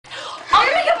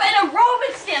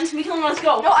Mikaela, let's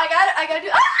go. No, I gotta do.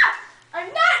 Ah! I'm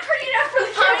not pretty enough for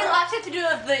the How many camera. laps do you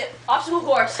have to do the obstacle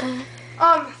course?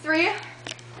 3.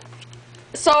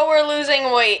 So we're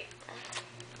losing weight.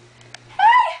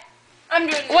 Hey! I'm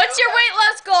doing. What's your weight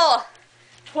loss goal?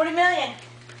 20 million.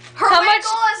 Her How weight much-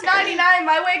 goal is 99.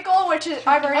 My weight goal, which is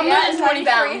I've already I'm at, losing is 20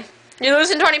 93. pounds. You're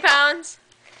losing 20 pounds.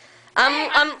 I'm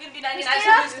gonna be 99, so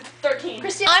Christina? I'm losing 13.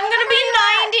 Christina, gonna whatever be you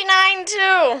at. 99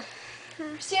 too.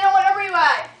 Christina, whatever you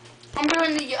at. I'm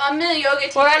in the yoga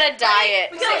team. We're on a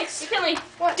diet.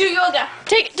 Mikaela, do yoga.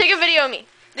 Take a video of me.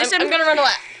 I'm gonna run a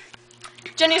lap.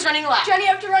 Jenny's running a lap. Jenny, you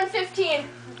have to run 15.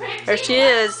 There she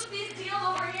is.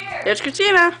 There's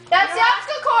Christina. That's the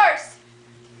obstacle course.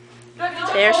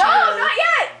 There she No, is. not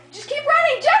yet. Just keep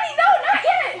running, Jenny. No, not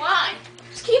yet. Why?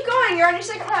 Just keep going. You're on your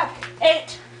second lap.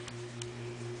 8.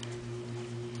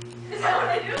 Is that what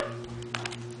I do?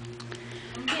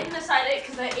 I'm getting excited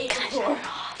because I ate before.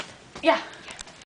 Yeah.